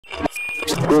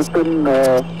Houston,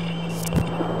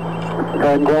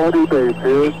 Tranquility Base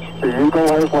here. The Eagle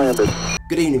has landed.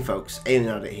 Good evening folks, Alien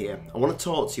Addict here. I want to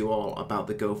talk to you all about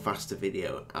the Go Faster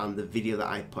video and the video that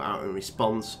I put out in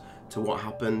response to what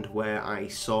happened, where I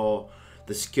saw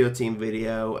the secure team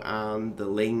video and the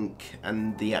link,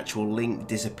 and the actual link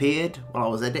disappeared while I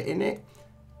was editing it,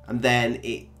 and then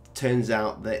it turns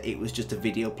out that it was just a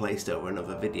video placed over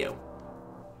another video.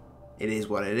 It is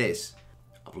what it is.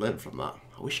 I've learned from that.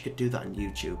 I wish you could do that on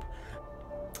YouTube.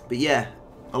 But yeah,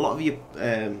 a lot of you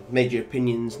made your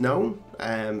opinions known,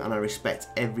 and I respect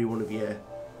every one of your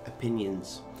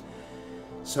opinions.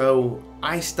 So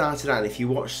I started out, if you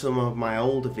watch some of my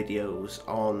older videos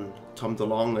on Tom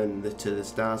Delonge and the To the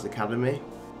Stars Academy,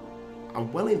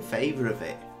 I'm well in favour of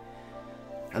it.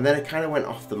 And then I kind of went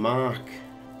off the mark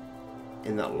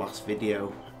in that last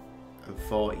video and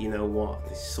thought, you know what,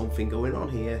 there's something going on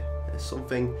here. There's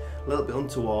something a little bit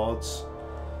untowards.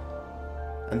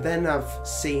 And then I've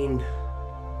seen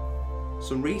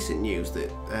some recent news that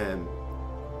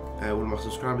one of my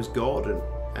subscribers, Gordon,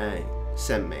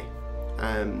 sent me,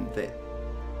 that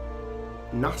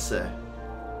NASA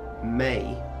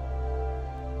may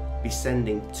be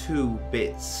sending 2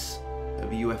 bits of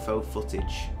UFO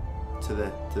footage to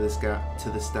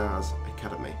the Stars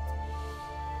Academy.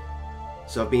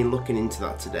 So I've been looking into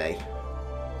that today,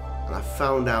 and I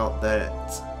found out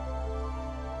that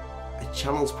a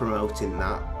channel's promoting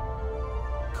that,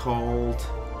 called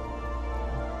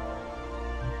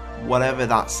whatever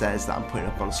that says that I'm putting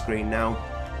up on screen now.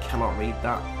 I cannot read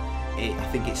that. I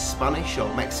think it's Spanish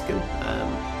or Mexican.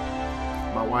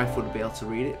 My wife wouldn't be able to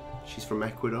read it. She's from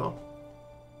Ecuador.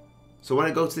 So when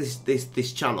I go to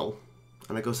this channel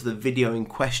and I go to the video in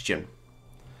question,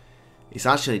 it's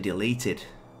actually deleted.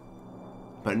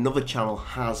 But another channel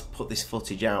has put this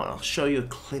footage out. I'll show you a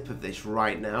clip of this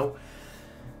right now.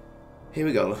 Here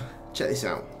we go. Check this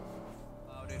out.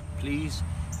 Please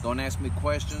don't ask me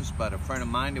questions, but a friend of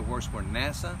mine that works for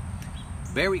NASA,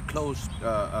 very close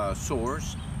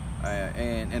source,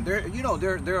 and they're, you know,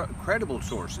 they're credible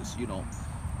sources, you know,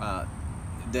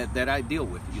 that I deal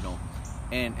with, you know,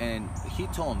 and he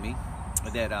told me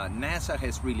that NASA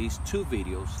has released 2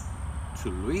 videos to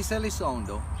Luis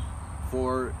Elizondo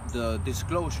for the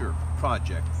disclosure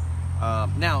project.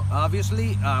 Now,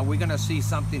 obviously, we're gonna see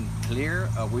something clear.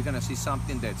 We're gonna see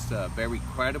something that's very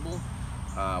credible,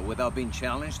 without being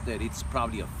challenged, that it's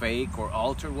probably a fake or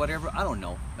altered, whatever. I don't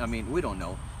know. I mean, we don't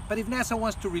know. But if NASA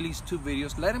wants to release 2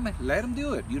 videos, let them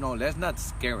do it. You know, let's not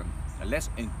scare them. Let's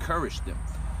encourage them.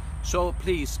 So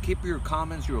please keep your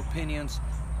comments, your opinions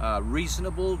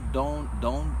reasonable. Don't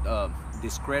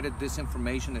discredit this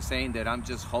information as saying that I'm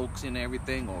just hoaxing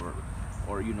everything,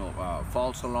 or you know,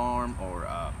 false alarm, or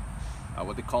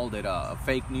what they called it,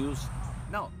 fake news.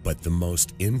 No. But the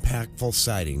most impactful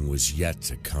sighting was yet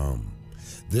to come.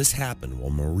 This happened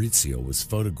while Mauricio was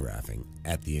photographing,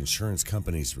 at the insurance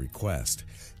company's request,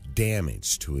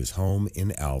 damage to his home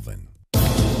in Alvin.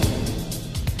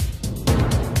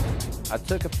 I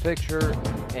took a picture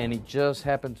and it just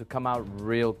happened to come out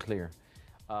real clear.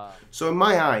 So in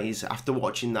my eyes, after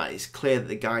watching that, it's clear that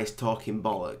the guy's talking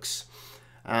bollocks,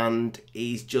 and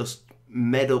he's just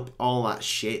made up all that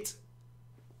shit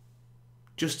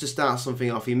just to start something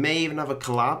off. He may even have a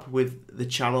collab with the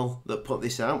channel that put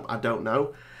this out. I don't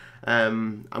know.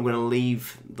 I'm going to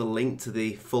leave the link to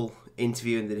the full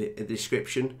interview in the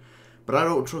description, but I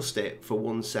don't trust it for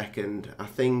 1 second. I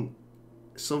think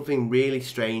something really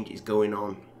strange is going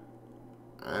on,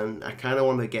 and I kind of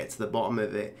want to get to the bottom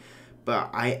of it.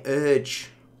 But I urge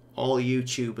all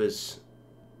YouTubers,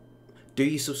 do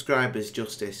your subscribers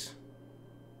justice.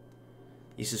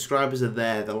 Your subscribers are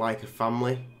there, they're like a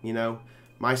family, you know.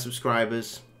 My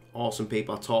subscribers, awesome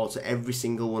people. I talk to every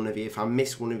single one of you. If I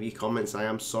miss one of your comments, I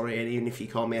am sorry. And even if you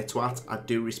call me a twat, I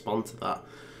do respond to that.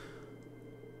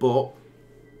 But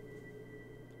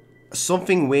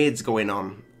something weird's going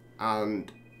on,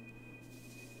 and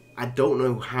I don't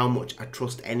know how much I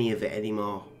trust any of it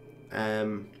anymore.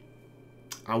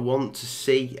 I want to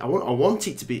see. I want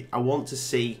to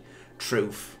see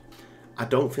truth. I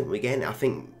don't think we're getting it. I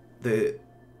think the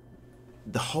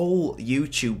whole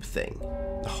YouTube thing,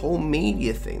 the whole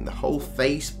media thing, the whole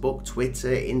Facebook, Twitter,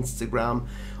 Instagram,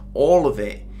 all of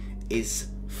it is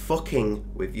fucking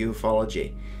with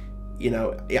ufology. You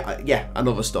know, yeah, and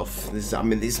other stuff. I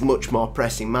mean, there's much more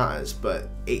pressing matters, but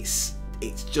it's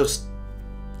just,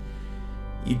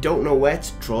 you don't know where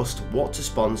to trust, what to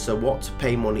sponsor, what to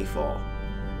pay money for.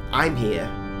 I'm here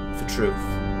for truth.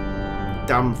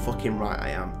 Damn fucking right I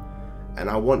am. And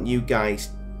I want you guys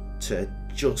to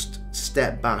just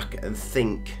step back and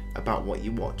think about what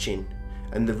you're watching,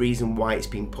 and the reason why it's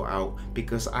been put out,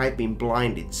 because I've been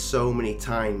blinded so many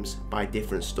times by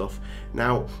different stuff.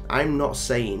 Now, I'm not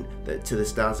saying that To the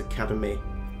Stars Academy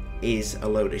is a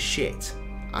load of shit.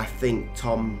 I think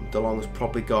Tom Delonge's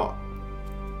probably got,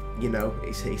 you know,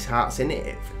 his heart's in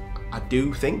it. I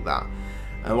do think that.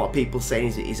 A lot of people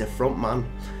saying he's a front man.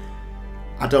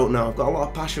 I don't know. I've got a lot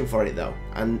of passion for it though,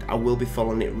 and I will be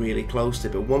following it really closely.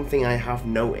 But one thing I have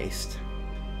noticed,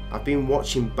 I've been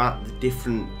watching back the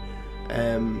different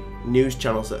news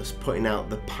channels that's putting out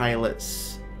the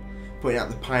pilot's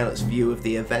view of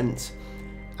the event,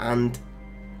 and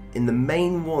in the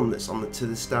main one that's on the To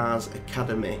the Stars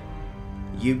Academy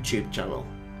YouTube channel,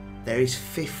 there is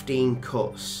 15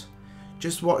 cuts.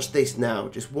 Just watch this now.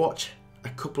 Just watch a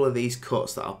couple of these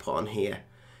cuts that I'll put on here.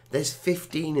 There's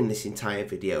 15 in this entire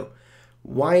video.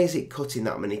 Why is it cutting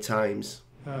that many times?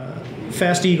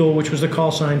 Fast Eagle, which was the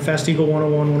call sign, Fast Eagle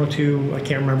 101, 102, I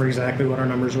can't remember exactly what our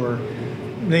numbers were.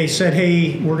 They said,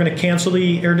 hey, we're going to cancel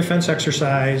the air defense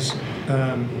exercise,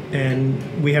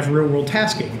 and we have real world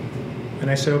tasking. And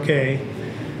I said, okay.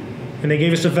 And they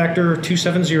gave us a vector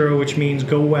 270, which means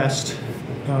go west,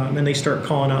 and they start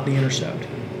calling out the intercept.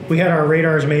 We had our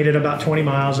radars made at about 20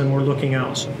 miles, and we're looking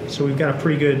out. So we've got a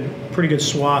pretty good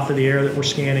swath of the air that we're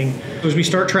scanning. As we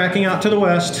start tracking out to the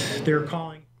west, they're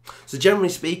calling. So generally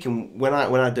speaking, when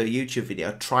I do a YouTube video,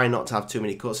 I try not to have too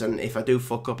many cuts, and if I do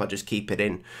fuck up, I just keep it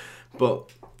in.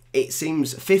 But it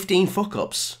seems 15 fuck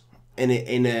ups in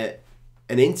an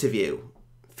interview,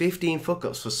 15 fuck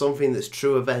ups for something that's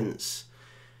true events.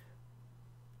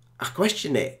 I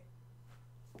question it.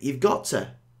 You've got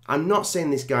to. I'm not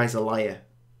saying this guy's a liar.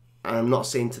 I'm not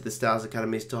saying To the Stars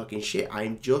Academy is talking shit.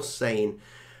 I'm just saying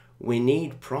we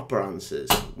need proper answers.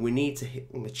 We need to hit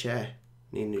on the chair.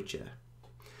 Need a new chair.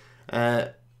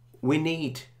 We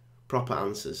need proper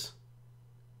answers.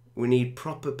 We need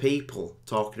proper people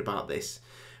talking about this.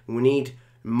 We need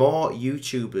more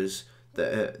YouTubers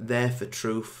that are there for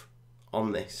truth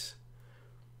on this.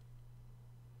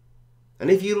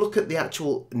 And if you look at the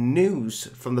actual news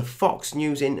from the Fox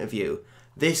News interview,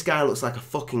 this guy looks like a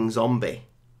fucking zombie.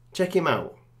 Check him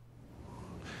out.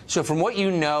 So from what you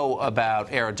know about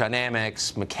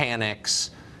aerodynamics,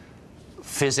 mechanics,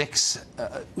 physics,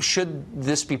 should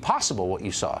this be possible, what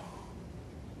you saw?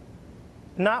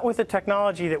 Not with the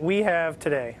technology that we have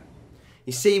today.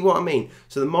 You see what I mean?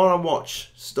 So the more I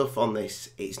watch stuff on this,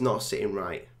 it's not sitting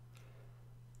right.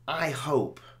 I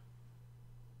hope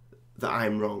that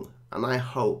I'm wrong, and I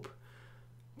hope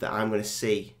that I'm going to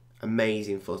see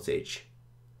amazing footage.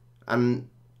 And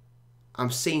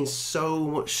I'm seeing so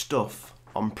much stuff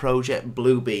on Project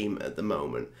Bluebeam at the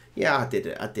moment. Yeah, I did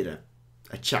a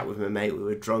chat with my mate. We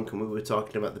were drunk and we were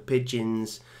talking about the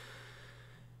pigeons.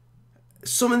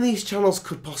 Some of these channels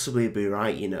could possibly be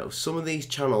right, you know. Some of these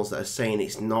channels that are saying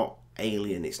it's not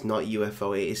alien, it's not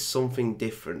UFO, it is something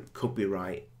different, could be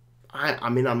right. I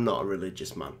mean, I'm not a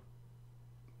religious man.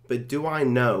 But do I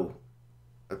know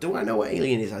what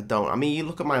alien is? I don't. I mean, you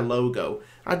look at my logo.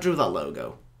 I drew that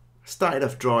logo. I started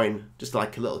off drawing just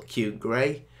like a little cute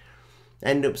grey.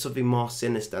 Ended up something more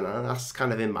sinister, and that's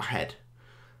kind of in my head.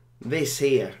 This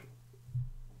here.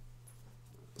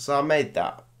 So I made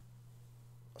that.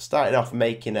 I started off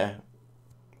making an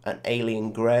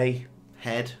alien grey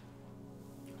head.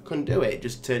 I couldn't do it. It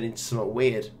just turned into something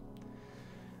weird.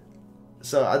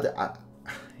 So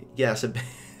yeah, it's a bit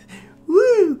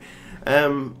woo.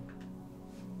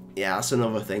 Yeah, that's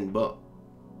another thing, but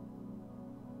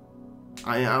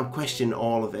I'm questioning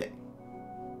all of it.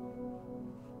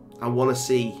 I want to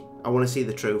see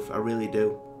the truth. I really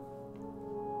do.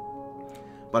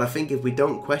 But I think if we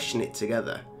don't question it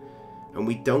together, and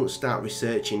we don't start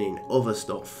researching in other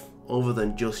stuff other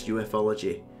than just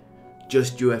ufology,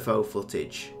 just UFO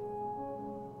footage,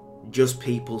 just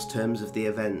people's terms of the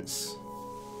events,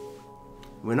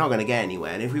 we're not going to get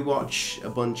anywhere. And if we watch a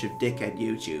bunch of dickhead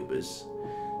YouTubers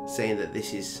saying that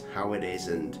this is how it is,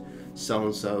 and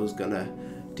so-and-so's going to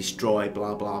destroy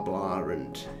blah blah blah,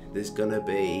 and there's going to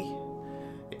be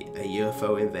a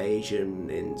UFO invasion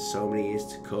in so many years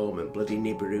to come, and bloody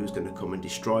Nibiru's going to come and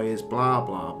destroy us, blah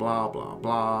blah blah blah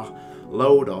blah,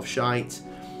 load of shite,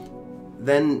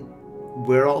 then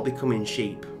we're all becoming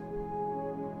sheep.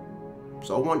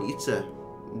 So I want you to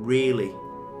really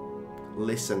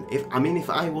listen. If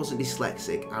I wasn't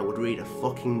dyslexic, I would read a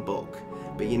fucking book.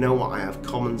 But you know what? I have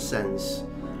common sense.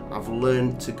 I've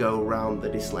learned to go around the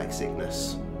dyslexicism.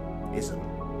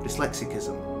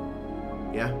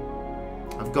 Yeah?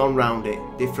 I've gone round it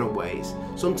different ways.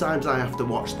 Sometimes I have to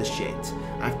watch the shit,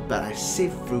 but I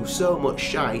sift through so much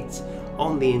shite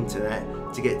on the internet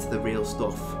to get to the real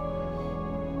stuff.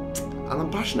 And I'm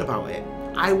passionate about it.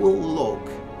 I will look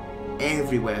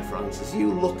everywhere for answers.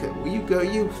 You look at,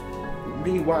 you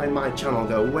rewind my channel,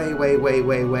 go way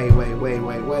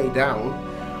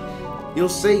down, you'll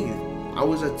see I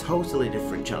was a totally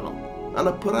different channel, and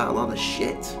I put out a lot of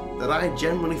shit that I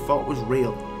genuinely thought was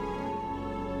real.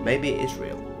 Maybe it is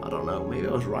real, I don't know, maybe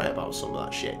I was right about some of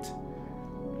that shit.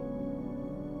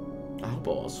 I hope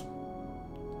I was.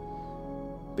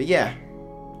 But yeah,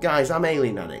 guys, I'm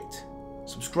Alien Addict.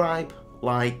 Subscribe,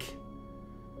 like,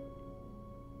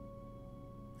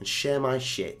 and share my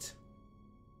shit.